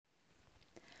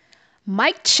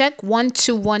Mic check 1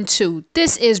 2 1 2.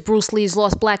 This is Bruce Lee's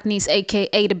lost black niece,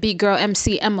 aka the B girl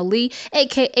MC Emily,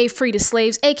 aka Free the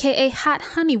Slaves, aka Hot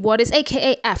Honey Waters,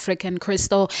 aka African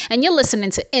Crystal, and you're listening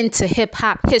to Into Hip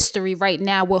Hop History right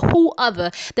now with who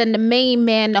other than the main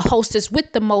man, the hostess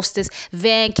with the mostest,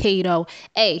 Van Cato.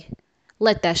 Hey,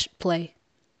 let that play.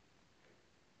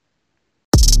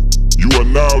 You are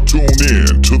now tuned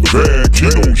in to the Van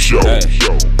Cato Show.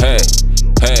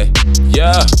 Hey,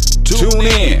 yeah. Tune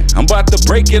in, I'm about to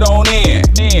break it on in.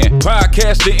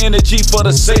 Podcast the energy for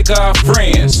the sake of our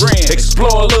friends.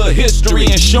 Explore a little history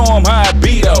and show them how I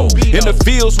beat oh. In the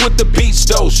fields with the beats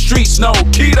though, streets no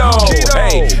keto.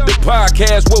 Hey, the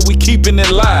podcast where we keeping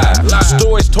it live.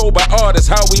 Stories told by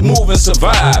artists, how we move and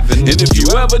survive. And if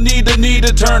you ever need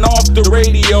to turn off the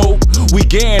radio, we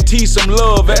guarantee some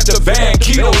love at the Van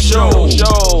Cato Show. With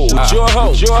your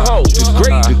host, the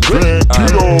great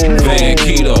Van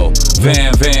Cato.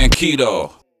 Van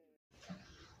Cato.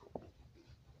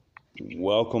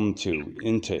 Welcome to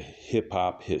Into Hip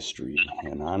Hop History,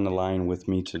 and on the line with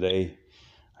me today,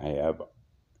 I have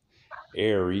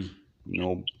Airy,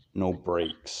 no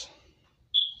breaks.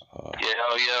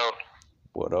 Yo.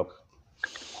 What up?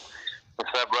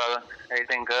 What's up, brother?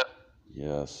 Everything good?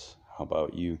 Yes. How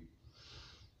about you?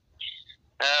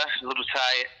 A little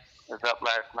tired. I was up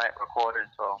last night recording,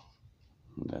 so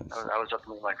I was up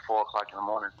until like 4 o'clock in the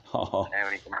morning. Oh, I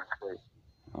didn't even sleep.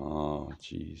 oh,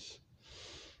 jeez.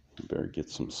 You better get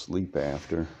some sleep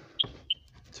after.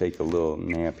 Take a little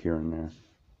nap here and there.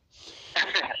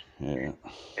 Yeah.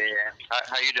 Yeah.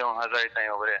 How you doing? How's everything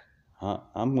over there?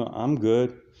 I'm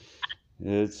good.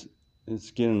 It's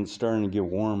starting to get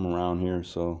warm around here,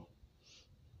 so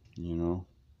you know.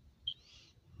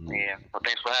 Yeah. Well,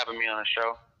 thanks for having me on the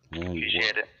show. Yeah,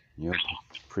 Appreciate it. Yep.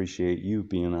 Appreciate you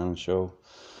being on the show.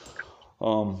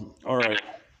 All right.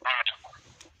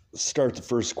 Start the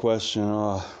first question.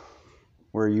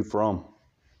 Where are you from?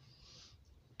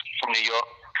 From New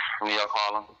York,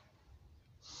 Harlem.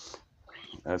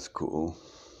 That's cool.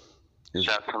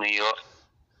 Shout out to New York.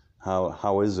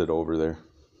 How is it over there?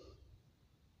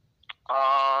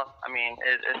 I mean,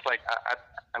 it's like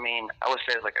I mean, I would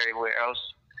say it's like everywhere else.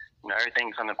 You know,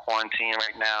 everything's under quarantine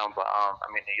right now, but I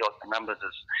mean, New York, the numbers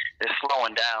is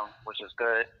slowing down, which is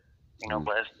good. You know,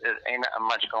 but it ain't not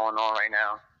much going on right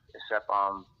now, except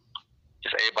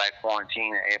just everybody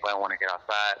quarantined and everybody want to get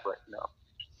outside, but you know,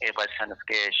 everybody's kind of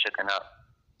scared, shooken up.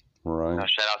 Right. You know,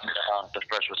 shout out to the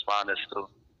first responders too.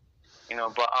 You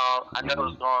know, but I know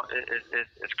it's going.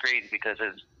 It's crazy because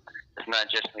it's not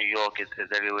just New York. It's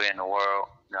everywhere in the world.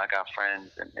 You know, I got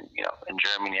friends, and you know, in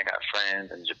Germany, I got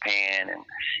friends in Japan, and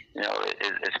you know,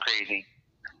 it's crazy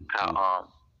how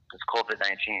this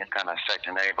COVID-19 is kind of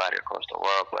affecting everybody across the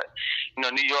world. But you know,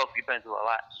 New York, we've been through a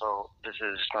lot, so this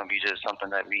is going to be just something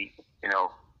that we, you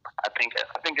know, I think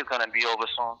it's going to be over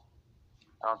soon.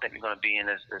 I don't think we're going to be in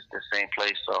this same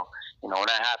place. So you know,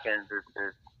 when that happens,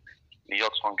 New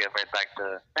York's going to get right back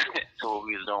to to what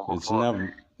we was doing before.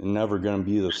 It's never going to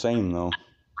be the same though.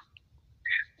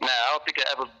 No, I don't think it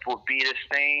ever will be the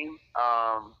same.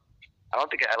 I don't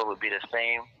think it ever will be the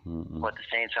same. But at the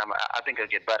same time, I think it'll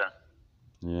get better.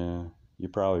 Yeah,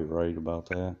 you're probably right about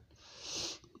that.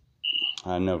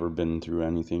 I've never been through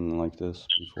anything like this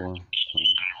before. So.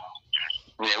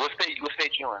 Yeah, what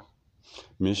state you in?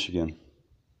 Michigan.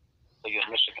 Oh, you're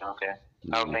in Michigan, okay.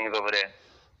 How are things over there?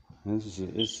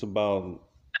 It's about,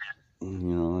 you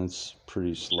know, it's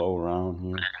pretty slow around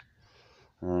here.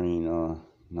 There ain't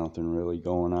nothing really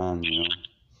going on, you know.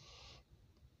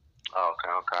 Oh,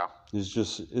 okay. It's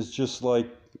just like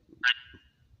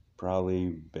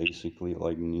probably basically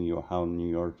like how New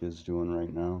York is doing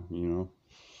right now, you know.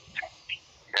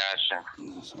 Gotcha.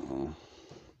 So,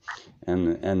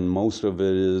 and most of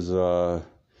it is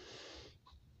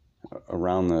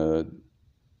around the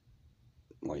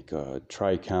like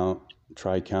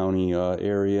Tri-County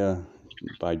area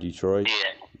by Detroit.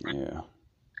 Yeah. Yeah.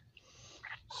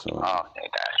 So. Oh, okay,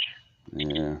 gotcha.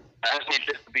 Yeah. I just need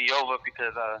this to be over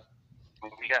because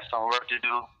we got some work to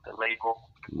do, the label.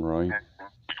 Right.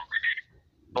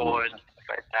 Boards and stuff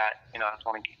like that. You know, I just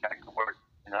want to get back to work.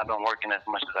 You know, I've been working as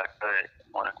much as I could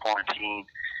on a quarantine.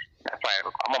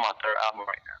 I'm on my third album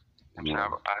right now. Yeah.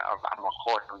 I'm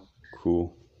recording.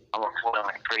 Cool. I'm recording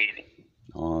like crazy.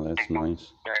 Oh, that's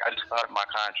nice. I just started my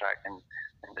contract in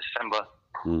December.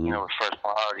 Mm-hmm. You know, with First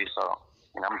Priority. So,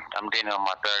 you know, I'm getting on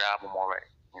my third album already.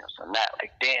 You know, so not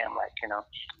like damn, like you know.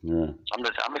 Yeah.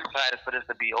 I'm excited for this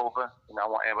to be over. You know, I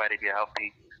want everybody to get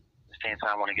healthy. At the same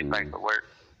time, I want to get back to work.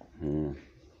 Yeah.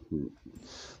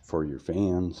 For your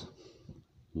fans,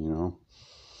 you know.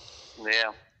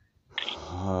 Yeah.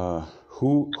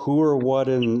 Who or what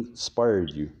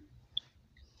inspired you?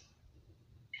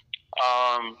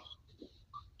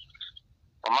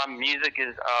 Well, my music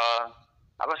is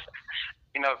I was,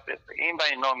 if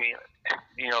anybody know me,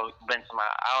 been to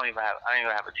I don't even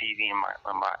have a TV in my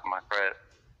crib.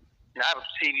 I have a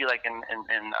TV like in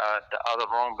the other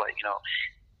room, but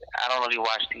I don't really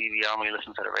watch TV. I don't really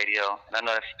listen to the radio. And I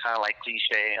know that's kind of like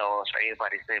cliche or for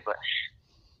everybody to say, but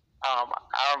I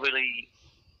don't really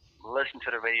listen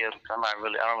to the radio because I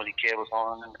don't really care what's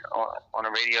on the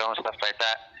radio and stuff like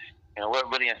that. What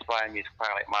really inspired me is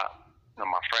probably like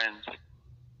my friends.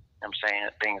 I'm saying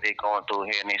things they going through,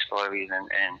 hearing their stories, and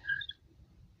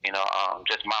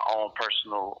just my own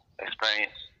personal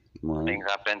experience, things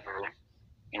I've been through.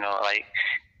 Even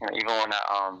when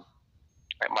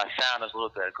like my sound is a little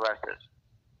bit aggressive.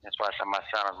 That's why I said my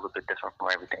sound is a little bit different from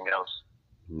everything else.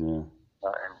 Yeah.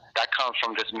 And that comes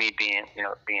from just me being in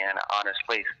an honest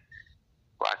place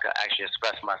where I could actually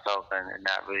express myself and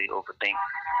not really overthink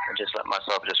and just let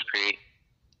myself just create.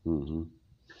 Mm-hmm.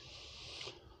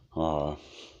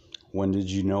 When did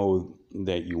you know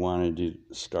that you wanted to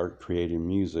start creating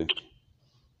music?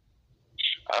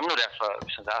 I knew that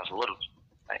since I was little.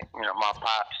 Like, my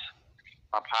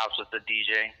pops was the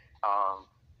DJ.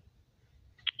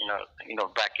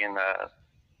 Back in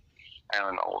I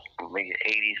don't know, maybe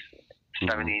 80s,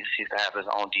 70s, he used to have his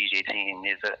own DJ team.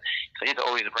 So he'd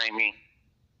always bring me,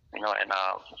 and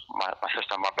my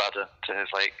sister and my brother to his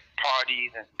like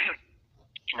parties, and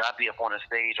I'd be up on the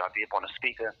stage, or I'd be up on the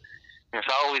speaker. So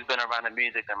I've always been around the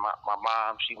music, and my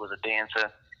mom, she was a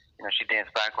dancer. She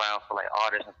danced background for like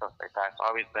artists and stuff like that. So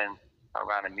I've always been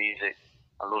around the music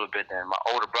a little bit. Then my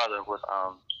older brother was,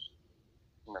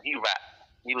 he rapped.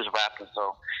 He was rapping,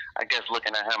 so I guess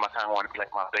looking at him, I kind of want to be like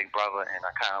my big brother, and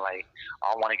I kind of like,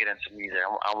 I want to get into music.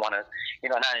 I want to, and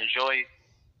I enjoy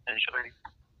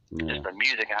just the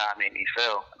music and how it made me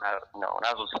feel. When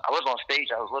I was on stage,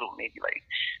 I was little, maybe like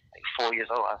 4 years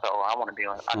old. I thought, I want to be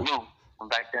on. I knew from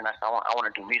back then. I said, I want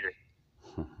to do music.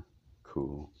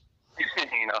 Cool.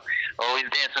 Always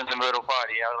dancing in the middle of the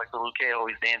party. I was like the little kid,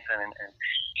 always dancing and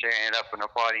sharing it up in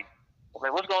the party. I was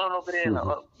like, what's going on over there? Like,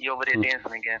 oh, you over there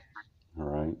dancing again? All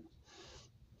right.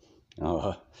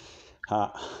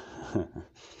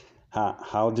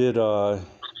 How did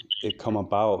it come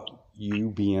about you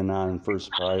being on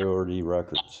First Priority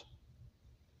Records?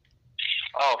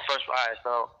 Oh, all right.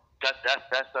 So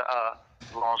that's a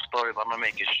long story, but I'm gonna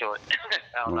make it short.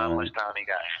 I don't know how much time we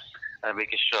got. I'll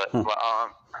make it short. But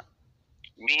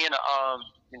me and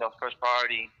First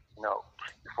Priority,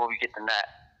 before we get to that,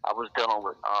 I was dealing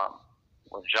with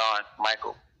John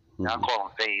Michael. I call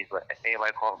him FaZe, but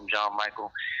everybody calls him John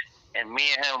Michael. And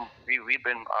me and him, we've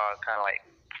been kind of like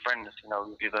friends.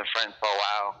 We've been friends for a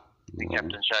while. We kept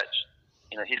in touch.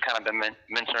 He's kind of been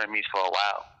mentoring me for a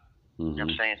while. You know what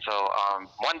I'm saying? So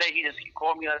one day he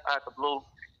called me out of the blue,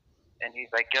 and he's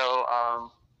like, "Yo,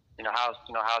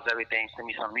 how's everything? Send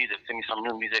me some music. Send me some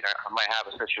new music. I might have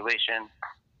a situation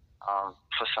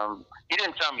for some." He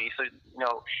didn't tell me, so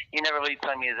he never really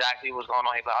told me exactly what's going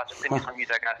on. But I'll just send me some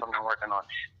music. I got something I'm working on.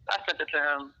 I sent it to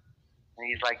him, and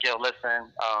he's like, "Yo,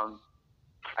 listen,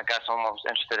 I got someone who's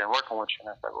interested in working with you." And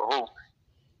I said, "Well, who?"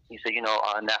 He said,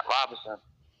 Nat Robinson.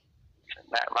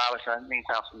 Nat Robinson, me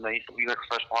sounds familiar. We were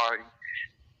First Priority.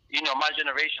 My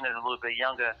generation is a little bit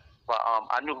younger, but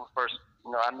I knew who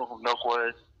I knew who Milk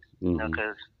was,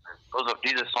 because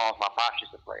these are songs my pops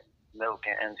used to play. Milk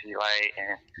and MC Light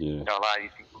and a lot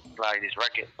of these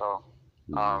records. So,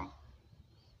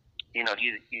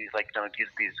 he's like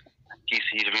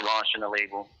he's relaunching the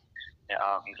label.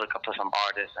 He's looking for some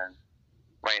artists, and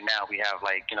right now we have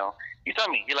like he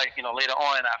told me later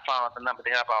on I found out the number.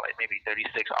 They have about like maybe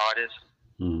 36 artists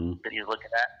that he's looking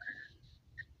at,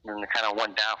 and it kind of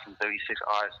went down from 36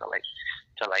 artists to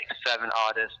like 7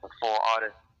 artists or 4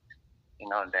 artists.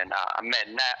 And then I met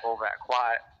Nat over at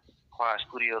Quiet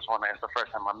Studios one night. It's the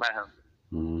first time I met him.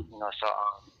 So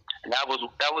and that's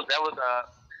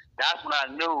when I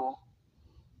knew.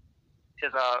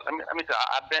 Because let me tell you,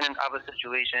 I've been in other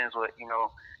situations with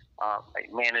like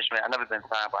management. I've never been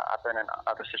signed, but I've been in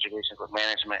other situations with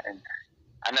management, and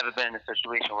I've never been in a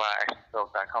situation where I actually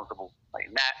felt that comfortable. Like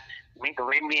Nat, the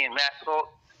way me and Nat talk,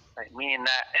 like me and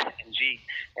Nat and G,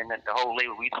 and then the whole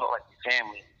label, we talk like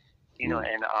family.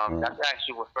 And that's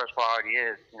actually what First Priority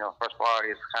is. First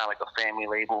Priority is kind of like a family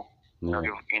label.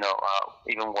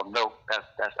 Even with Milk,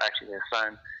 that's actually his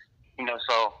son.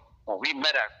 So when we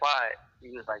met at Quiet, he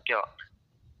was like, "Yo,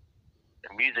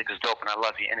 the music is dope, and I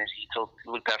love your energy." He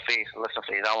looked at FaZe, listen,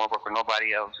 FaZe, I don't want to work with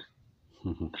nobody else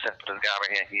except for this guy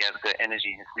right here. He has good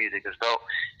energy. His music is dope.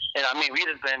 And we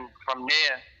just been from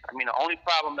there. The only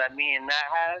problem that me and Nat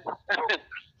has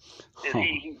is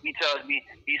he tells me,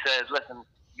 he says, "Listen,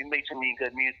 you make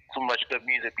too much good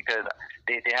music because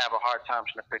they have a hard time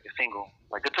trying to pick a single.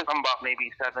 Like it took them about maybe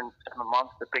seven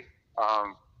months to pick a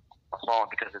song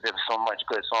because there was so much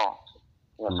good songs.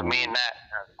 You know, so me and Nat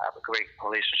have a great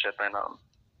relationship, and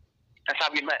that's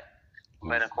how we met. We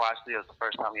met in Quad City. It was the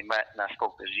first time we met, and I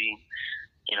spoke to G,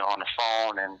 you know, on the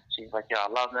phone, and she's like, "Yo, I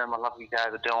love them. I love what you guys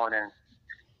are doing," and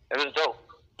it was dope.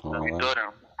 So we good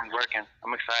and I'm working.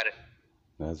 I'm excited.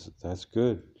 That's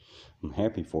good. I'm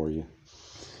happy for you.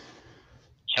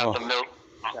 Shout to Milk.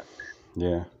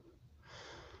 Yeah.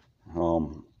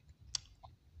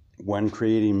 When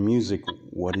creating music,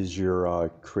 what is your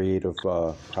creative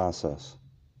process?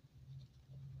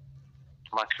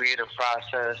 My creative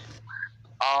process.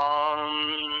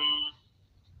 I'm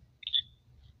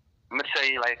gonna tell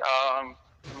you, like,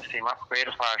 let me see, my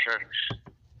creative process.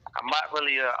 I'm not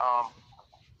really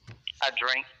I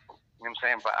drink, you know what I'm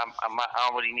saying, but I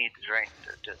don't really need to drink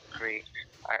to create.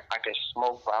 I can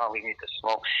smoke, but I don't really need to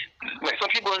smoke. Like some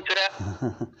people into that.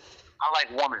 I like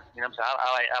women, you know what I'm saying.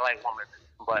 I like women,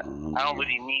 but I don't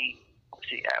really need.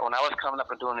 See, when I was coming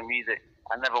up and doing the music,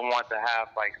 I never wanted to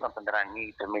have like something that I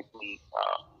need to make me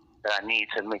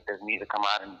this music come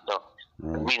out. And so,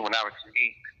 for me, when I was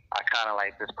create, I kind of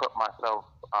like just put myself,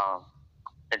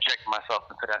 inject myself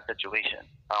into that situation.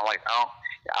 I don't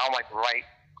like to write,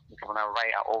 because when I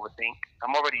write, I overthink.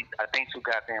 I think too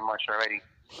goddamn much already.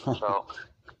 So,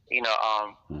 you know,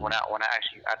 when I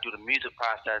do the music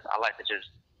process, I like to just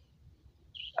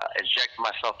inject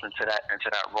myself into that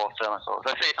raw feeling. So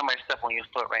let's say somebody step on your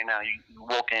foot right now. You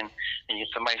walk in and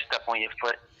somebody step on your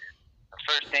foot. The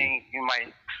first thing you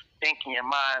might think in your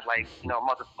mind, like, you know,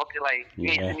 motherfucker, like, you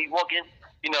ain't see me walking,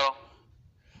 you know,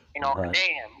 right.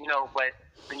 Damn, you know, but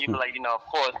then you be like, you know, of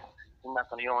course, you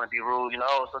don't want to be rude, you know,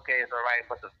 oh, it's okay, it's all right,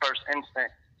 but the first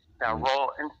instant, that raw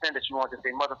instant that you want to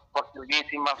say, motherfucker, you ain't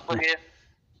see my foot here,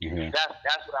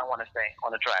 that's what I want to say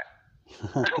on the track.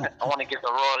 I want to get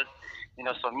the raw, you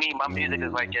know, so me, my music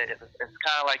is like, it's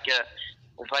kind of like your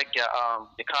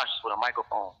conscious with a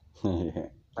microphone.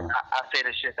 Like I say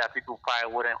the shit that people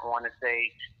probably wouldn't want to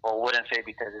say or wouldn't say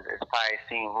because it's probably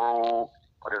seen rude,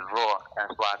 but it's raw.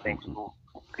 That's why I think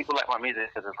people like my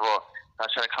music because it's raw. I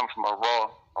try to come from a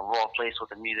raw place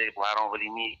with the music where I don't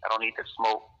need to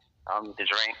smoke, I don't need to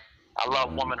drink. I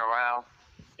love women around.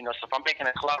 You know, so if I'm making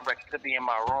a club record, it could be in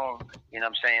my room, you know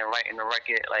what I'm saying, writing the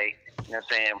record, like, you know what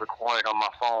I'm saying, recording on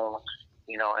my phone,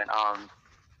 you know, and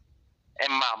in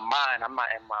my mind, I'm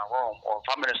not in my room. Or if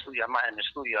I'm in the studio, I'm not in the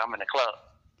studio, I'm in the club.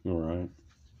 All right.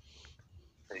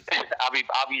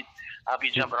 I'll be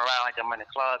jumping around like I'm in the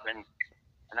club, and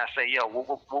I say, yo,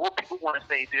 what people want to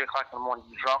say 3 o'clock in the morning?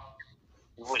 You drunk?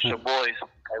 You with your boys?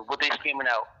 Like, what they screaming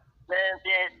out?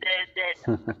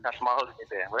 Dead. That's my hook right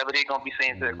there. Whatever they gonna be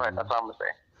saying 3 o'clock, that's all I'm gonna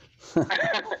say.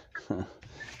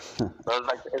 So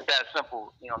it's that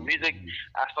simple. You know, music.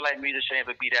 I feel like music shouldn't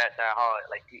ever be that hard.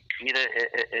 Like either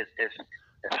it's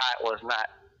hot or it's not.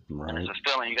 Right. And it's a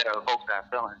feeling. You gotta evoke that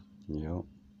feeling. Yep.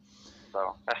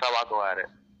 So that's how I go at it.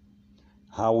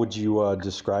 How would you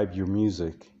describe your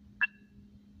music?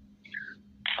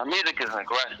 My music is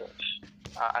aggressive.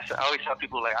 I always tell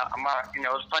people, like, I'm not, you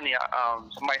know, it's funny.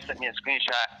 Somebody sent me a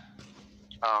screenshot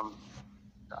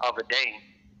the other day,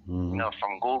 you know,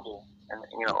 from Google, and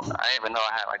you know, I didn't even know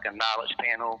I had like a knowledge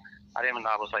panel. I didn't even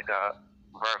know I was like a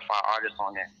verified artist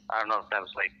on there. I don't know if that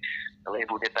was like the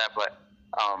label did that, but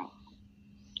I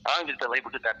don't think the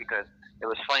label did that because it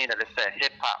was funny that it said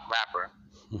hip hop rapper,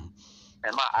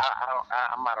 and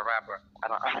I'm not a rapper. I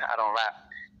don't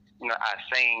rap. You know, I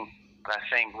sing, but I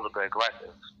sing a little bit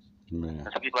aggressive. Man.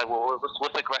 And some people are like, well,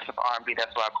 what's aggressive R&B?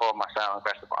 That's why I call my sound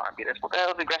aggressive R&B. That's what the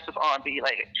hell is aggressive R&B?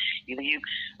 Like, either you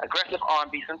aggressive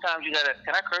R&B. Sometimes you gotta.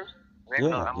 Can I curse?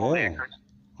 I'm okay, curse.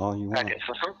 All you want. Okay,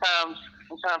 so sometimes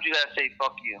you gotta say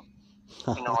fuck you.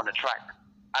 You know, on the track.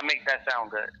 I make that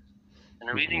sound good. And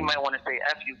the reason you might want to say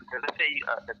F you because let's say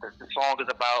the song is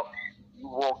about you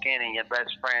walk in and your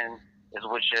best friend is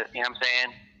with your, you know what I'm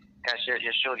saying? Got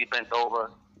your shorty bent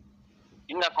over.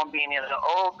 You're not going to be in there like,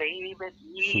 oh, baby,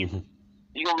 please.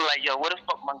 You're going to be like, yo, what the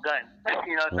fuck my gun?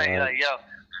 You know what I'm saying? You're like, yo,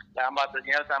 I'm about to,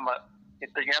 you know what I'm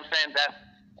saying?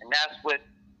 That's what,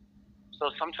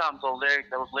 so sometimes those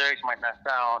lyrics might not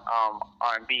sound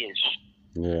R&B-ish.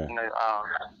 Yeah.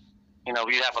 You know,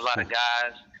 you have a lot of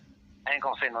guys, I ain't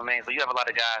going to say no names, but you have a lot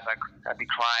of guys that be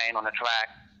crying on the track.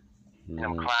 You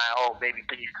know, crying, oh, baby,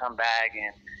 please come back,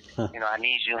 and, you know, I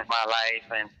need you in my life.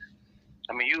 And,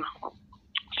 I mean,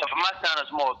 so for my sound,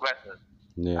 it's more aggressive.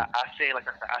 Yeah. I say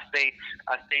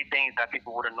things that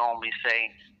people wouldn't normally say.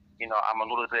 You know, I'm a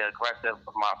little bit aggressive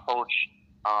with my approach,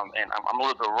 and I'm a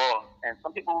little bit raw. And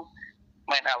some people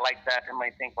might not like that. They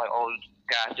might think like, oh,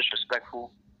 guy's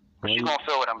disrespectful. but you're gonna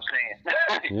feel what I'm saying.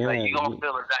 Yeah, like you're gonna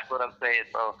feel exactly what I'm saying.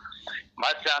 So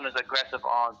my sound is aggressive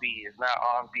R&B. It's not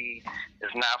R&B.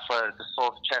 It's not for the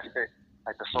soft-chested,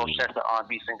 like the soft-chested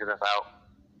R&B singers that's out.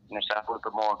 You know, so I'm a little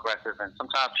bit more aggressive. And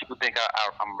sometimes people think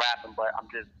I'm rapping, but I'm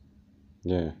just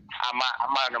I'm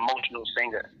not an emotional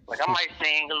singer. Like I might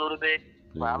sing a little bit,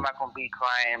 but I'm not gonna be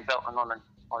crying, belting on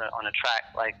the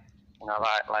track like you know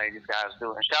like these guys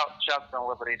do. And shout to them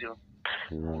whatever they do.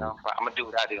 Right. You know, I'm gonna do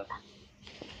what I do.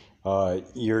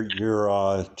 Your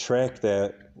track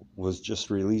that was just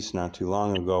released not too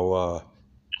long ago,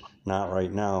 Not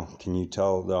Right Now. Can you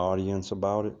tell the audience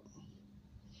about it?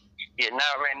 Yeah,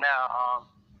 Not Right Now.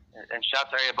 And shout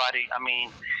to everybody. I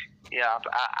mean, yeah,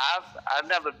 I've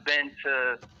never been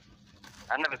to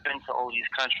all these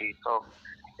countries, so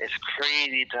it's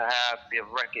crazy to have the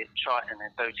record charting in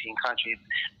 13 countries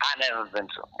I never been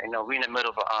to. You know, we're in the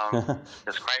middle of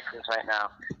this crisis right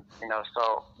now. You know,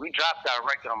 so we dropped our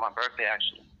record on my birthday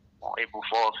actually on April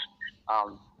 4th.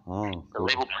 Cool. The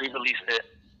label pre-released it.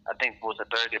 I think it was the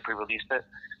third they pre-released it.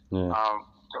 Yeah.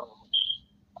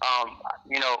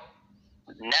 You know,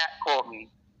 Nat called me.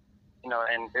 You know,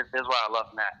 and this is why I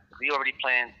love Nat. We already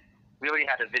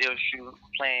had a video shoot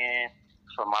planned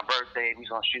for my birthday. We was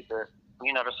gonna shoot this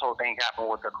whole thing happened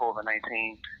with the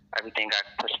COVID-19. Everything got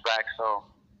pushed back. So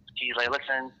he's like,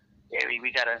 listen, Ari,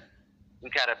 we gotta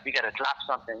drop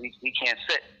something. We can't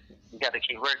sit. We gotta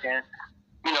keep working.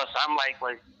 You know, so I'm like,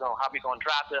 well, you know, how we gonna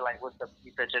drop it? Like, he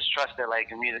said, just trust it. Like,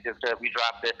 the music is good. We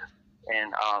dropped it,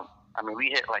 and I mean, we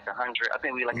hit like 100. I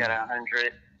think we like at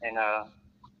 100 and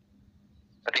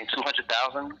I think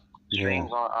 200,000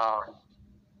 streams on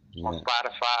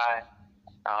Spotify.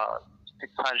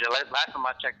 600. Last time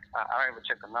I checked, I don't even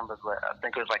check the numbers, but I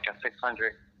think it was like a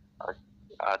 600,000,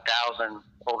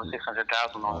 over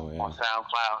 600,000 on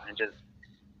SoundCloud, and just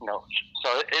you know,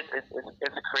 so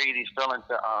it's a crazy feeling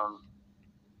to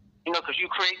you know, because you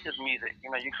create this music, you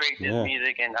know,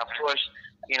 music, and of course,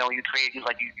 you know, you create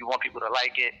like you want people to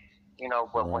like it, you know,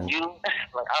 but when you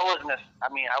like, I wasn't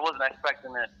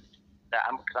expecting it.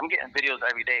 I'm getting videos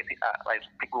every day, like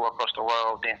people across the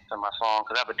world dancing to my song,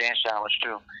 because I have a dance challenge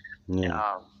too.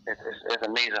 Yeah. It's an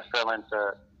amazing feeling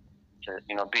to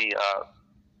you know be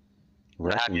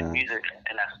to have your music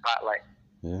in that spotlight.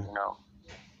 Yeah.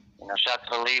 You know, shout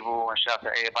to the label and shout to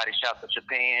everybody. Shout to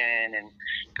Japan and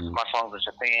my songs are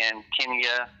Japan,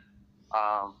 Kenya,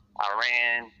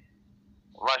 Iran,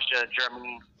 Russia,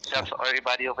 Germany. Shout to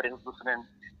everybody over there who's listening.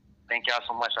 Thank y'all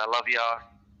so much. I love y'all.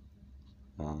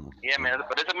 Yeah, man,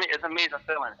 but it's amazing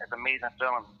feeling. It's amazing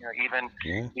feeling. You know,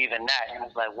 even that, and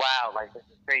it's like, wow, like this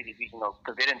is crazy. You know,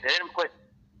 because they didn't put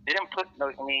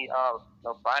any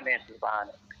finances behind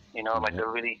it. You know, like they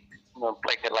really, you know,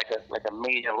 like a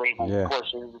major label. Yeah. Of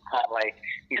course, it was kind of like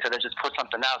he said, let's just put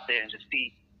something out there and just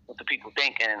see what the people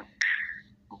think, and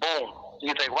boom.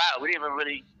 He's like, wow, we didn't even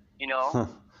really, you know,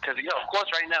 because you know, of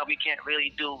course, right now we can't really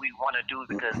do what we want to do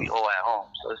because we all at home.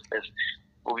 So it's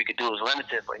what we could do is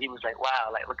limited, but he was like,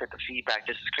 wow, like, look at the feedback.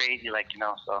 This is crazy, like, you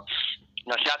know, so, you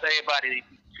know, shout out to everybody. If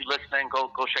you're listening, go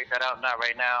check that out. Not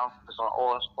Right Now. It's on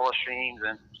all streams,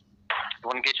 and if you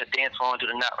want to get your dance on, do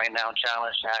the Not Right Now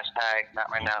challenge, hashtag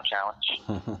Not Right Now challenge.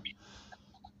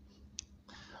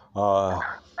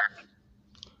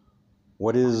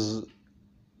 What is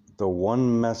the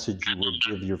one message you would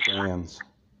give your fans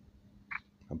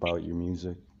about your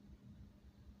music?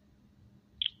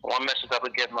 One message I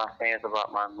would give my fans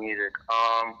about my music.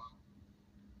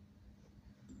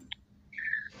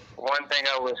 One thing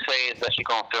I would say is that you're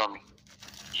gonna feel me.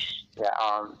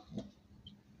 Yeah.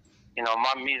 You know,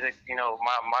 my music. You know,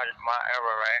 my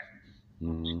era, right?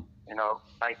 Mm-hmm. You know,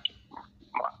 like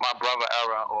my brother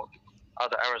era or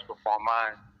other eras before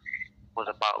mine was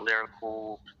about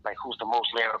lyrical, like who's the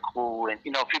most lyrical, and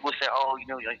you know, people say, oh, you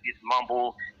know, like these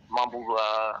mumble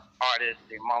artists,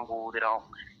 they mumble, they don't.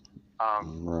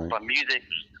 Right. But music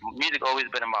always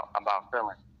been about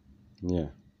feeling. Yeah. You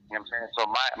know what I'm saying? So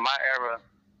my era,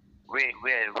 we're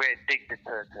addicted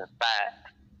to fast.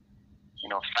 You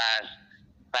know,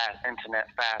 fast internet,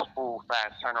 fast food,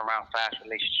 fast turnaround, fast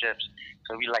relationships.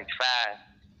 So we like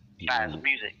fast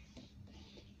music.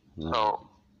 Right. So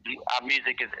our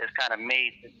music is kind of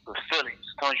made to feel it.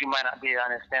 Sometimes you might not be able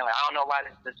to understand. Like, I don't know why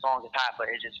this song is hot, but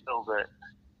it just feels good.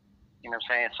 You know what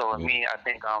I'm saying? So with me, I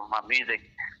think my music.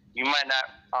 You might not,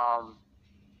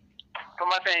 for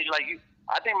my fans, like you,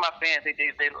 I think my fans, they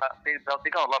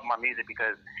gonna love my music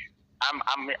because I'm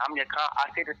I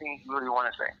say the things you really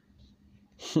want to say.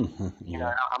 You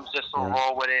know, I'm just so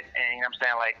raw with it, and you know what I'm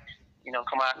saying, like, you know,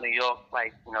 come out of New York,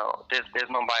 like, you know, there's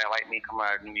nobody like me come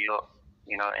out of New York,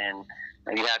 you know, and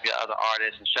you have your other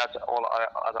artists, and shout out to all the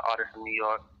other artists in New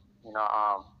York, you know,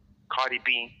 Cardi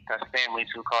B, that's family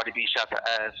too. Cardi B, shout to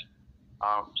Az,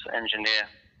 she's an engineer.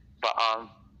 But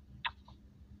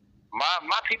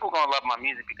my people gonna love my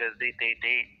music because they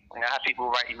you know, I have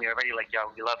people writing me already like,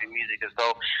 yo, we love your music. As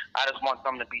though I just want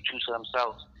them to be true to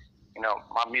themselves. You know,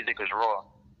 my music is raw.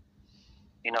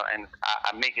 You know, and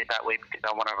I make it that way because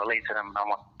I want to relate to them. I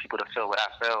want people to feel what I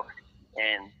feel,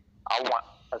 and I want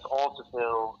us all to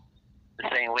feel the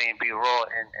same way and be raw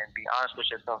and be honest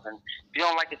with yourself. And if you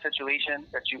don't like the situation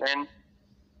that you're in,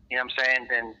 you know what I'm saying,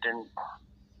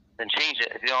 then change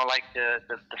it. If you don't like the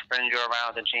friends you're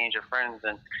around, then change your friends.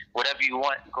 And whatever you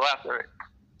want, go after it.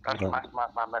 That's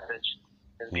my message.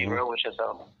 Just be real with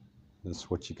yourself. That's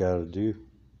what you got to do.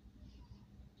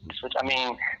 Which, I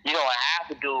mean, you don't have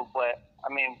to do, but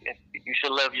I mean, you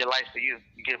should live your life for you.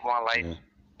 You get one life. Yeah.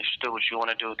 You should do what you want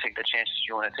to do. Take the chances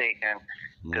you want to take, and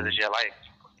because it's your life.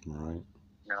 All right.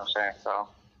 You know what I'm saying? So,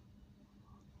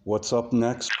 what's up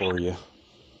next for you?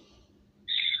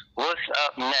 what's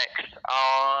up next?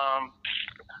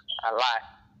 A lot.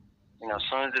 You know, as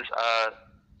soon as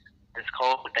this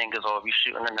COVID thing is over, we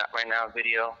shooting a right now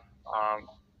video.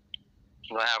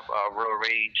 We're gonna have Real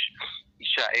Rage. He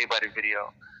shot everybody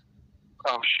video.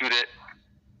 Shoot it.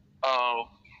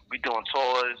 We doing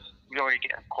tours. We already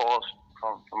getting calls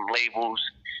from labels.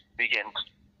 We getting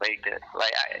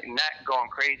not going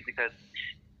crazy because,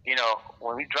 you know,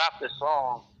 when we dropped this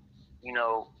song, you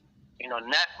know,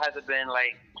 Nat hasn't been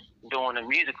like doing the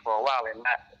music for a while, and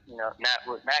Nat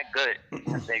was not good.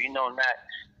 You know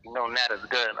Nat is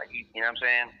good. Like, you know what I'm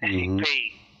saying? Mm-hmm. He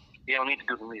paid. He don't need to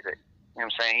do the music. You know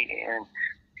what I'm saying? And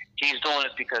he's doing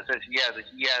this because he has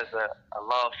a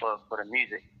love for the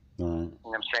music. All right. You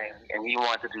know what I'm saying? And he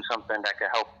wanted to do something that could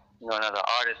help, you know, another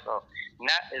artist. So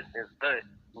Nat is good.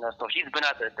 You know, so he's been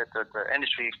out the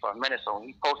industry for a minute. So when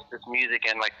he posted this music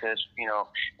and like this, you know,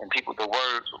 and the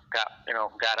words got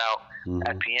out. Mm-hmm.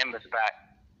 At PM is back.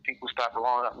 People start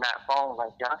blowing up Nat phone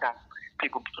like, yo, I got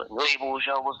people labels,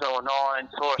 yo, what's going on,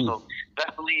 tour. So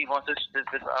best believe once this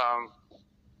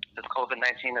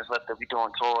COVID-19 is left, that we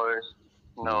doing tours.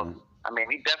 You know, Mm-hmm. I mean,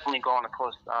 we definitely going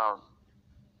across,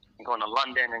 going to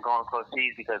London and going across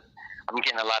seas because I'm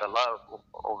getting a lot of love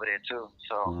over there too.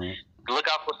 So look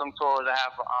out for some tours. I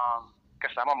have,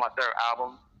 guess I'm on my third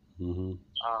album. Mm-hmm.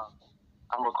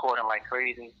 I'm recording like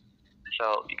crazy.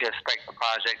 So you can expect the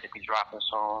project to be dropping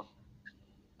soon.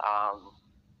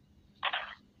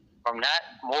 From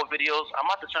that, more videos. I'm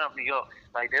about to turn up New York.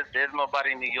 Like there's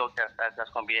nobody in New York that's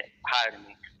gonna be higher than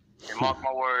me. And mark my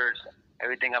words,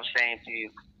 everything I'm saying to you.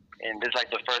 And this is like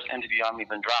the first interview I'm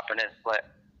even dropping this, but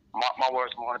mark my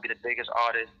words, I'm gonna be the biggest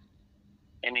artist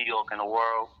in New York in the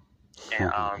world. And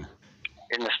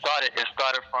it started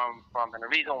from and the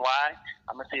reason why,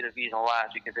 I'm gonna say the reason why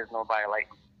is because there's nobody like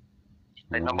me.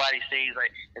 Like nobody says,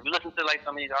 like, if you listen to like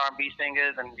some of these R&B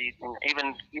singers and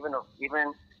even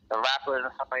the rappers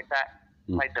and stuff like that,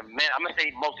 like the men, I'm gonna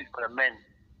say mostly for the men,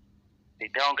 they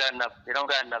don't got enough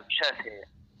chest hair.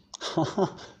 You know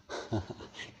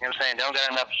what I'm saying? They don't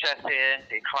got enough chest hair.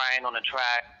 They crying on the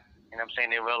track. You know what I'm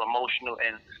saying? They're real emotional.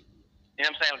 And you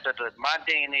know what I'm saying? My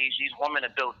day and age, these women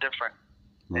are built different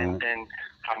than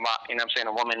how you know what I'm saying?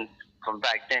 A woman from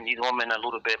back then. These women are a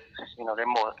little bit, you know, they're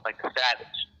more like the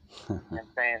savage. You know what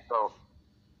I'm saying? So,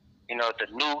 you know, the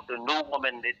new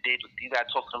woman, you got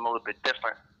to talk to them a little bit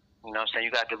different. You know what I'm saying?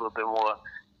 You got to do a little bit more,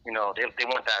 you know, they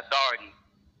want that authority.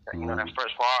 You know, that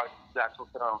first part, you got to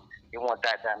talk to them. They want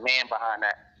that man behind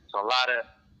that. So a lot of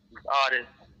these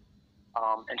artists,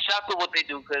 and shout to what they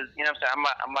do, because, you know what I'm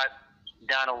saying, I'm not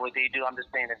down on what they do. I'm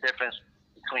just saying the difference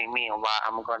between me and why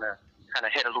I'm going to kind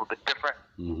of hit a little bit different.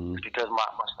 It's because my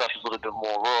stuff is a little bit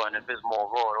more raw, and if it's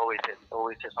more raw, it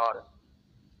always hits harder.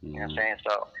 You know what I'm saying?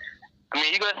 So, I mean,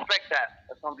 you're going to expect that.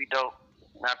 That's going to be dope.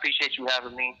 And I appreciate you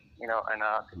having me, you know, and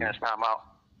taking this time out.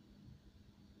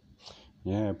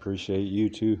 Yeah, I appreciate you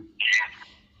too.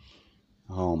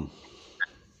 Can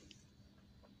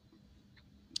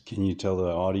you tell the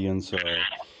audience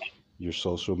your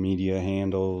social media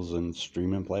handles and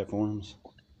streaming platforms?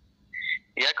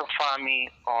 Yeah, you can find me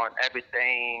on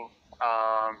everything.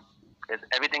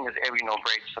 Everything is Ari No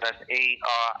Breaks. So that's ARII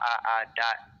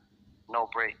no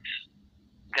breaks.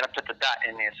 You gotta put the dot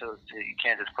in there, so you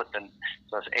can't just put the.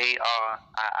 So it's ARII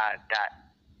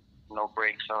no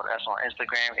breaks. So that's on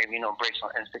Instagram. Ari No Breaks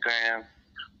on Instagram.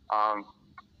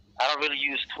 I don't really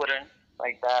use Twitter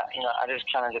like that. You know, I just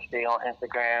kind of just stay on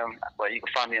Instagram. But you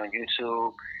can find me on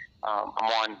YouTube. I'm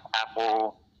on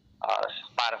Apple,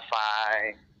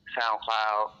 Spotify,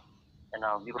 SoundCloud,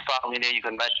 and you can follow me there. You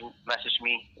can message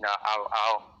me. You know,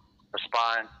 I'll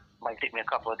respond. Might take me a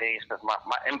couple of days because my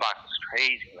inbox is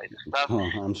crazy. Like the stuff.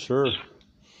 I'm sure.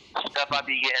 Stuff I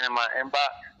be getting in my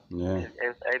inbox. Yeah.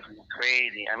 It'd be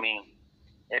crazy. I mean,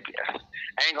 I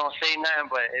ain't gonna say nothing,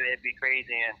 but it'd be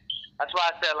crazy, and that's why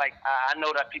I said, like, I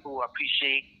know that people will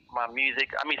appreciate my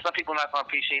music. I mean, some people not gonna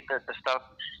appreciate the stuff.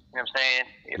 You know what I'm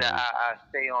saying? That I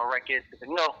stay on record.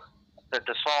 You know,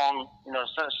 the song. You know,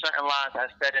 certain lines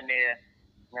I said in there.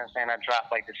 You know what I'm saying? I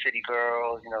dropped like the City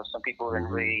Girls. You know, some people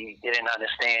didn't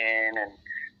understand, and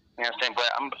you know what I'm saying. But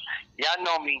y'all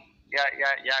know me.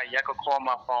 Y'all could call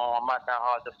my phone. I'm not that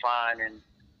hard to find, and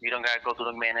you don't gotta go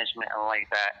through the management and like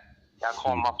that. Y'all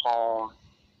call my phone.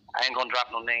 I ain't gonna drop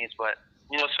no names, but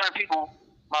you know, certain people,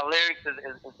 my lyrics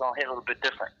is gonna hit a little bit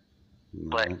different.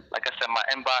 But like I said, my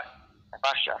inbox. If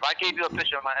I gave you a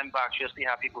picture of my inbox, you'll see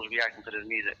how people's reacting to this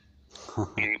music.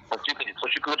 But you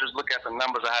could just look at the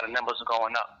numbers or how the numbers are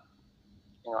going up,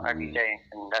 you know, every day,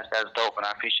 and that's dope, and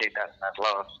I appreciate that. That's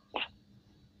love.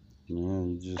 Yeah,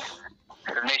 you just.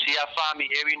 Make sure y'all find me,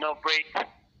 Ari No Break,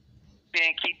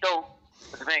 Van Quito.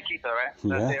 It's Van Quito, right?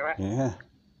 That's it, right? Yeah.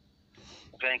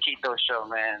 Van Quito show,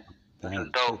 man. This is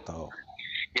dope.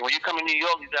 Yeah, when you come to New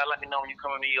York, you gotta let me know when you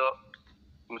come to New York.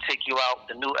 I'm gonna take you out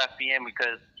the new FBM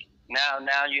because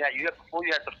now you had before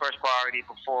you had the first priority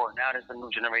before. Now there's the new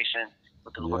generation.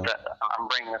 I'm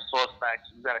bringing a source back.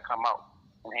 So you gotta come out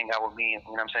and hang out with me. You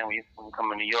know what I'm saying? When you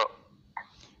come to New York.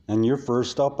 And you're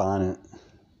first up on it,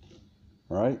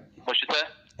 right? What you say?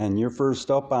 And you're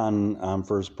first up on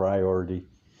first priority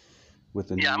with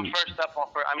the. Yeah, I'm first up on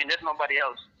first. I mean, there's nobody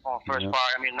else on first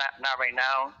priority. I mean, not right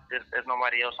now. There's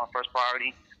nobody else on first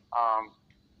priority.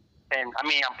 And I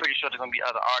mean, I'm pretty sure there's gonna be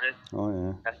other artists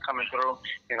that's coming through.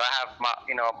 You know, I have my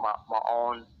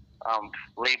own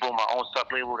label, my own sub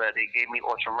label that they gave me,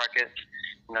 Orchard Records.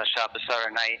 You know, shout out to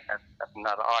Sarah Knight. That's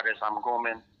another artist. I'm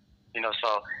grooming. You know,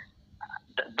 so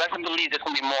best believe there's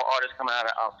gonna be more artists coming out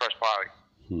of first priority.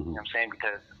 You know what I'm saying?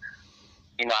 Because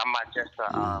you know, I'm not just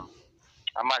an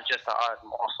artist.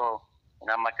 I'm also, and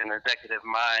I'm like an executive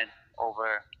mind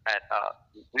over at.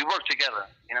 We work together.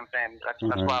 You know what I'm saying? That's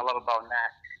what I love about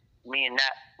Nat. Me and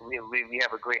Nat, we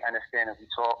have a great understanding. We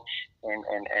talk, and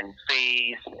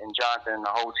FaZe and Jonathan and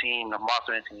the whole team, the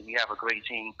marketing team. We have a great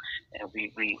team, and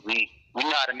we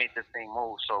know how to make this thing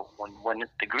move. So when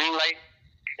the green light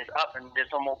is up and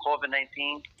there's no more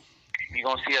COVID-19, you're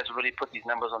gonna see us really put these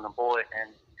numbers on the board,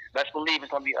 and let's believe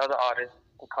it's gonna be other artists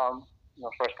to come. You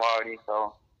know, first priority.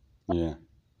 So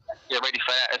get ready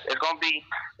for that. It's gonna be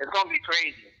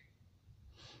crazy.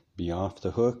 Be off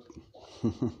the hook.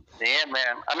 Yeah,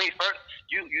 man. I mean, first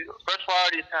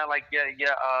priority is kind of like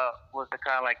was the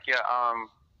kind of like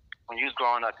when you was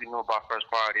growing up, you knew about first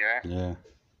priority, right? Yeah.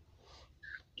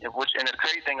 And the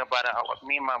crazy thing about it,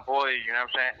 me and my boys, you know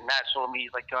what I'm saying? Nat told me,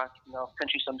 he's like, you know,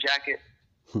 sent you some jacket.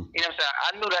 You know what I'm saying?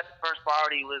 I knew that the first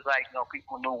priority was like, you know,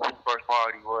 people knew what first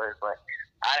priority was, but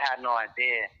I had no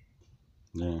idea.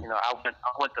 Yeah. You know, I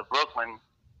went to Brooklyn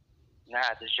and I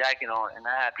had this jacket on, and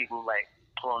I had people like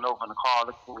pulling over in the car,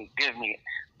 looking at me, give me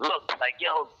look like,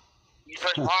 yo, you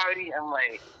first priority? I'm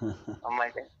like, yeah, no, are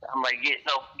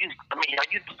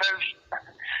you the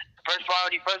first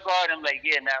priority? I'm like,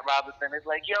 yeah, Nat Robinson. It's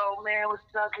like, yo, man, what's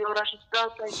up, yo, that's your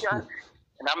stuff, like, yo.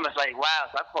 And I'm just like, wow.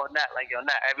 So I called Nat, like, yo,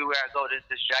 Nat, everywhere I go,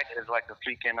 this jacket is like a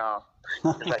freaking,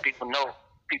 it's like people know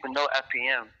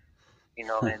FPM, you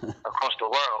know, and across the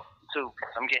world too.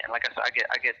 I'm getting, like I said,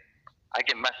 I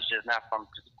get messages now from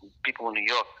people in New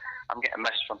York. I'm getting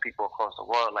messages from people across the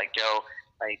world, like, yo,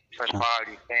 like, first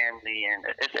priority family, and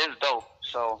it's dope.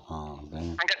 So,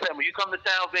 like I said, when you come to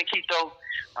town, Van Quito,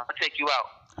 I'm gonna take you out.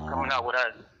 Coming out with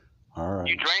us. All right.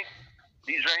 You drink?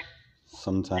 Do you drink?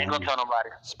 Sometimes. Ain't gonna tell nobody.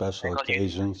 Special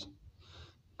occasions.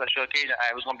 Special occasion.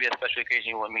 It was gonna be a special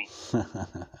occasion with me.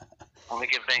 I'm gonna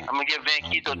get Van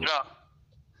Quito drunk.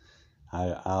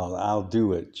 I'll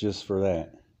do it just for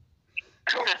that.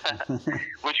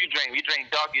 What you drink? You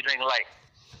drink dark? You drink light?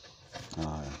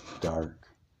 Dark.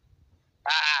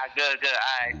 Good. All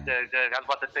right, good. I was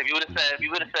about to say, if you would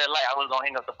have said light, I was gonna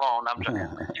hang up the phone. I'm joking.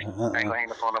 I ain't gonna hang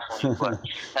the phone up on you, but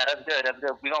that's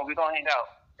good. We gonna hang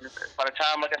out. By the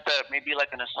time, like I said, maybe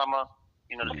like in the summer,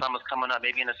 you know, the summer's coming up.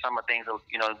 Maybe in the summer things will,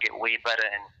 you know, get way better,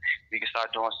 and we can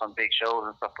start doing some big shows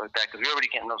and stuff like that. Because we're already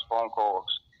getting those phone calls.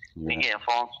 We're getting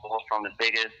phone calls from the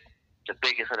biggest of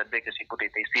the biggest people. They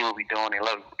see what we're doing. They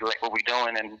love what we're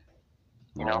doing, and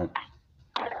you know,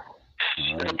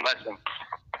 it's a blessing.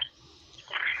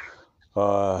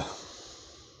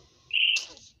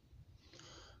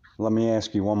 Let me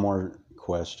ask you one more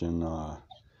question.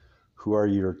 Who are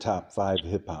your top 5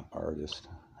 hip-hop artists?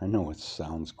 I know it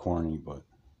sounds corny, but...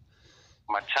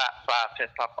 My top 5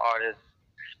 hip-hop artists.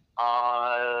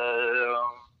 I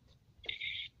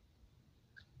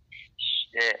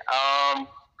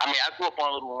mean, I grew up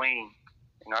on Lil Wayne.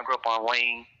 You know, I grew up on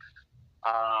Wayne.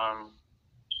 My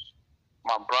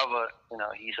brother,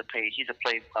 he used to play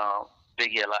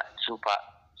Biggie a lot, Tupac.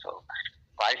 So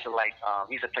but I used to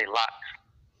he used to play Locks.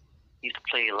 He used to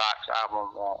play Locks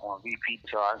album on repeat.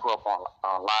 So I grew up on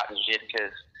Locks and shit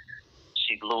because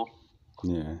she blew.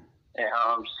 Yeah.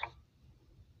 And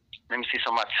let me see.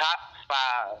 So my top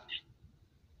 5.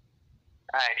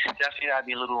 All right, definitely gotta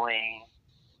be Lil Wayne.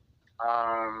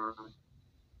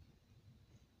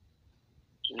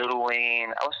 Lil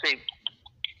Wayne. I would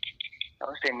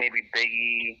say maybe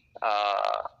Biggie,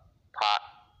 Pop.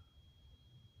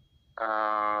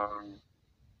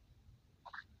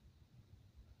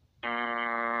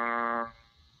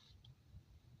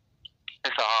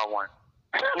 It's a hard one.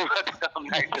 I'm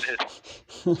nice to this.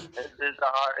 It's a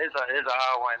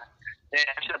hard one. Yeah,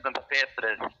 I should have been prepared for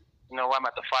this. You know, I'm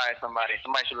about to fire somebody.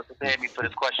 Somebody should have prepared me for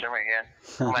this question right here.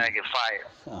 I might get fired.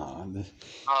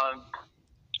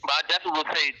 But I definitely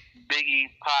would say Biggie,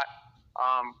 Pop,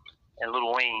 and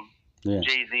Lil Wayne. Yeah.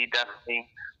 Jay-Z, definitely.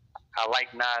 I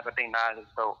like Nas. I think Nas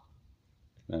is dope.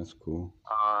 That's cool.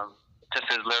 Just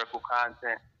his lyrical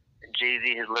content.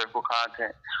 Jay-Z, his lyrical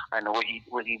content, and what he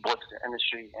brought to the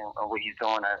industry and what he's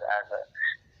doing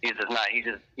he's not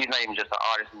even just an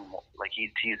artist anymore. Like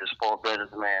he's a full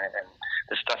businessman, and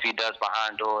the stuff he does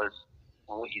behind doors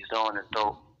and what he's doing is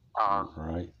dope.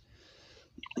 Right.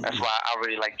 That's why I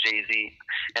really like Jay-Z.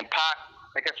 And Pac,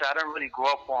 like I said, I didn't really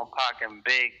grow up on Pac and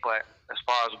Big, but as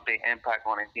far as a big impact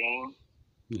on the game,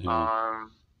 I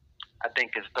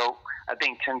think it's dope. I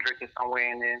think Kendrick is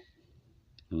somewhere in there.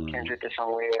 Kendrick is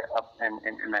somewhere up in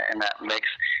that mix.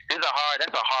 That's a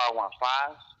hard one.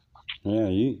 5. Yeah,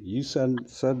 you said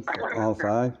all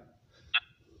 5.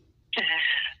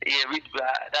 Yeah,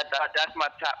 that's my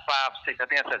top 5, 6. I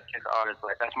think I said 6 artists,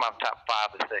 but that's my top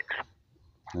 5 or 6.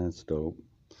 That's dope.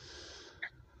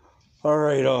 All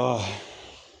right,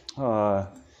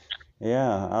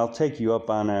 yeah, I'll take you up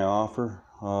on that offer.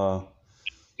 Yeah,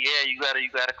 you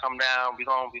gotta come down. We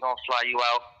gonna fly you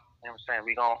out. You know what I'm saying?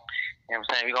 We gonna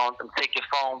take your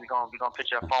phone. We gonna put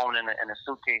your phone in a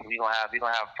suitcase. We gonna have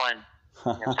fun.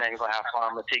 You know what I'm saying? We're gonna have fun.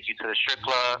 I'm gonna take you to the strip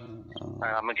club.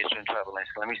 I'm gonna get you in trouble. Let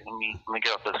me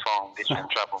get off this phone. Get you in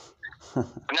trouble.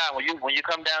 But now, when you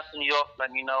come down to New York, let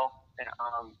me know.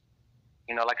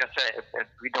 And, like I said, if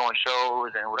we're doing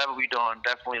shows and whatever we're doing,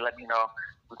 definitely let me know.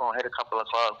 We're gonna hit a couple of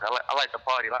clubs. I like to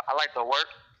party. I like to work.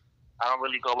 I don't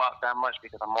really go out that much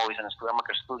because I'm always in the studio. I'm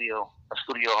like a studio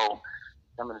hoe.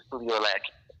 I'm in the studio like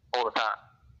all the time.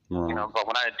 Right. But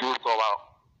when I do go out,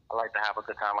 I like to have a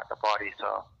good time, like to party.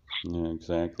 So yeah,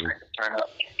 exactly. Turn up.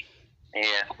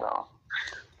 Yeah. So.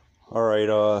 All right.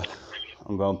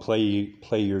 I'm gonna play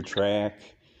your track.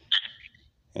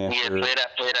 After, play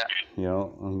that.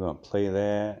 I'm gonna play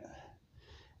that,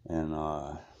 and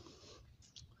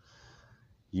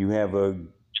you have a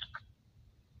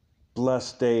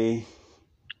blessed day.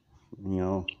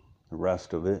 The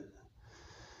rest of it.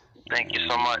 Thank you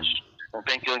so much. And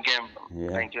thank you again. Yeah.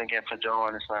 Thank you again for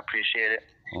joining us. I appreciate it.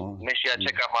 Oh, Make sure you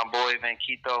check out my boy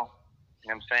Vanquito. You know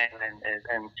what I'm saying?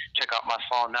 And check out my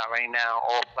song Not Right Now,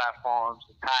 all platforms.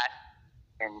 It's hot.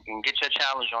 And get your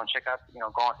challenge on. Check out,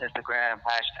 go on Instagram,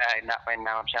 # Not Right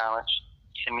Now Challenge.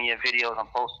 Send me your videos. I'm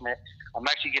posting it. I'm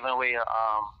actually giving away a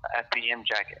FPM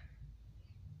jacket.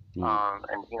 And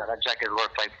that jacket is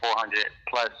worth like $400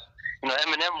 plus.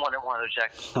 Eminem wanted one of those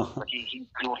jackets. Like he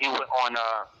went on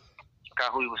I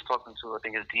forgot who he was talking to. I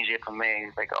think it's DJ Premier.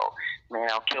 He's like, "Oh man,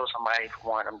 I'll kill somebody for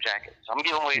one of them jackets." So I'm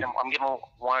giving one of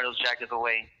those jackets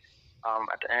away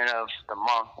at the end of the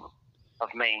month of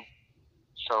May.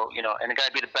 So and it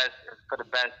gotta be the best for the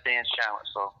best dance challenge.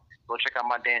 So go check out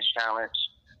my dance challenge.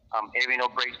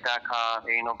 AriaNoBreaks.com,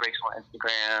 Aria No Breaks on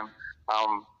Instagram.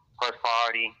 First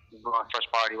Party, go on First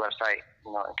Party website,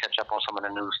 and catch up on some of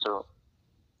the news too.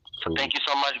 So thank you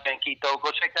so much, Vanquito.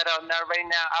 Go check that out right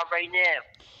now.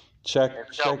 Check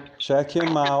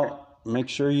him out. Make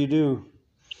sure you do.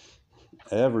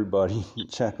 Everybody,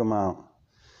 check him out.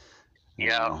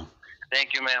 Yeah.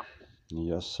 Thank you, man.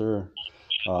 Yes, sir.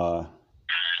 I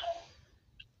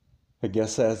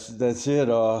guess that's it.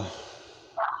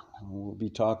 We'll be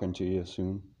talking to you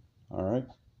soon. All right?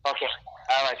 Okay.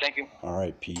 All right. Thank you. All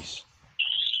right. Peace.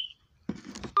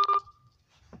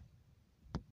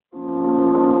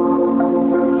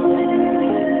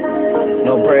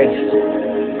 No breaks.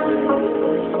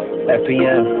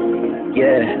 FPM.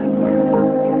 Yeah.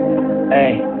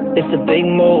 Hey, it's a big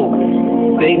move.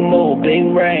 move, big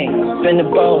rain. Been the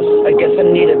boss, I guess I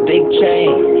need a big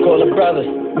chain. Call the brothers,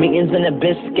 meetings in the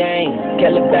Biscayne.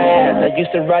 Calabas, I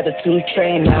used to ride the 2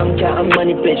 train. Now I'm counting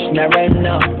money, bitch, not right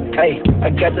now. Hey, I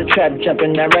got the trap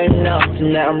jumping, not right now. So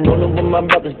now I'm rolling with my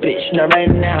brothers, bitch, not right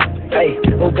now. Hey,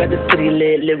 who got the city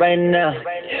lit right now?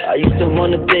 I used to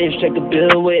want a bitch, check the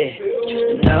bill with.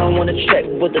 Now I wanna check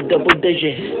with the double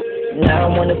digits. Now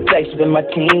I wanna flex with my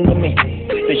team with me.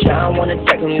 Bitch, I don't wanna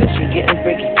check unless you getting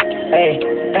freaky. Hey,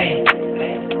 hey.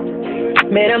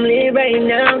 Man, I'm lit right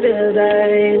now, cause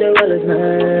the world is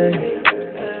mine.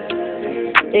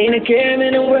 Ain't a care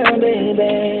in the world,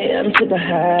 baby, I'm super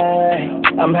high.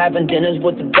 I'm having dinners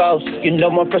with the boss. You know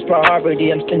my first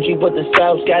priority, I'm stingy with the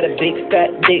sauce. Got a big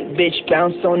fat dick, bitch,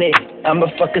 bounce on it. I'm a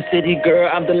fucking city girl,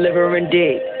 I'm delivering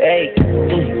dick. Hey,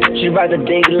 she ride the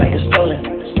dick like it's stolen.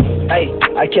 Hey,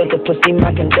 I killed the pussy,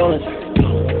 my condolence.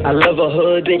 I love a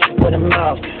hood bitch with a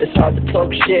mouth. It's hard to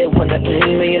talk shit when I put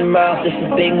me in your mouth. This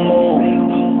is big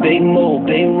move,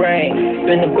 big rain.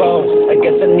 Been the boss, I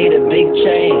guess I need a big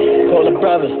chain. Call the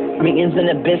brothers, meetings in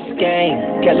the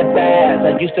Biscayne. Calabas,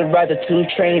 I used to ride the 2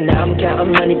 train. Now I'm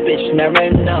counting money, bitch, not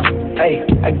right now. Hey,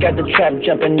 I got the trap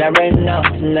jumping, not right now.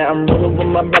 So now I'm rolling with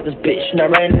my brothers, bitch, not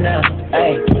right now.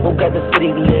 Hey, who got the city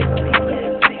lit?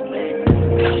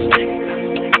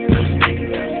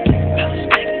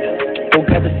 Who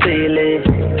got the ceiling?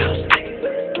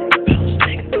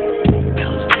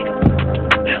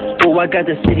 Oh, I got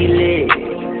the city lit.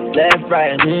 Left,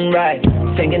 right, right.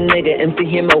 Sing a nigga, empty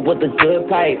him up with a good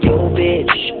pipe. Yo,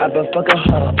 bitch, I been fucking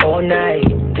her all night.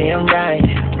 Damn right.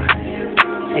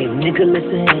 Hey, nigga,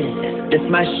 listen, this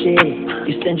my shit.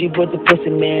 You stingy with the pussy,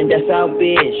 man, that's our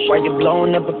bitch. Why you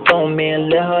blowing up a phone, man?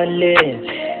 Let her live.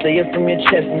 Say it from your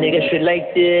chest, nigga, shit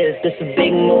like this. This a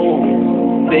big move.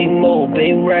 Big move,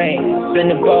 big rain. Been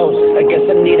the boss, I guess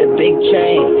I need a big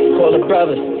chain. Call the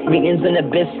brothers, meetings in the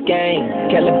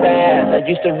Biscayne. Calabas, I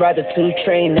used to ride the 2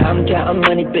 train. Now I'm counting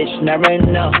money, bitch, not right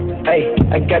now. Hey,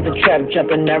 I got the trap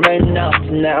jumping, not right now. So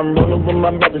now I'm rolling with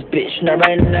my brothers, bitch, not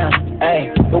right now.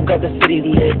 Hey, who got the city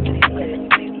lit?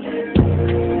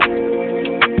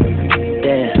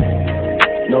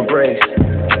 Damn, no brakes.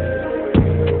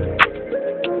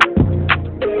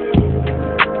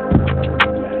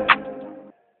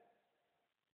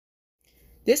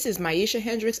 This is Maisha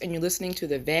Hendricks, and you're listening to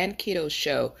The Van Keto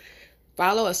Show.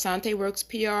 Follow Asante Works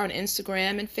PR on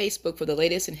Instagram and Facebook for the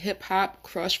latest in hip-hop,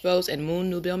 crossroads, and Moon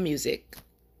Nubile music.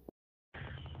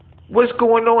 What's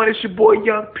going on? It's your boy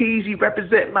Young Peasy,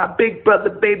 representing my big brother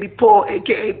Baby Paul,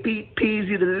 a.k.a. Pete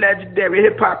Peasy, the legendary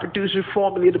hip-hop producer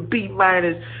formerly of the Beat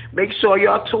Miners. Make sure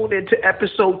y'all tune in to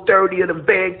episode 30 of The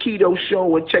Van Keto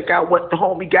Show and check out what the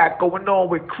homie got going on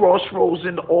with Crossroads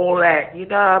and all that. You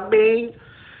know what I mean?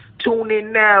 Tune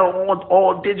in now on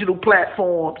all digital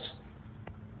platforms.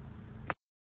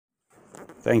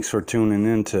 Thanks for tuning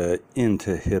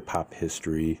into Hip Hop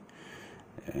History,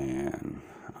 and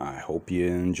I hope you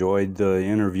enjoyed the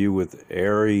interview with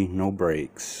Ari No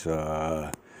Breaks.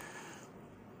 Tune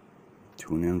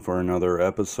in for another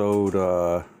episode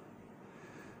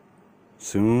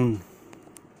soon.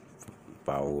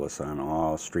 Follow us on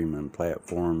all streaming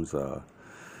platforms.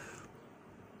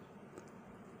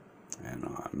 And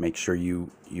make sure you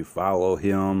follow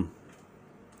him,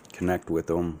 connect with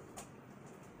him,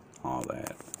 all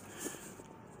that.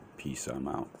 Peace, I'm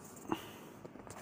out.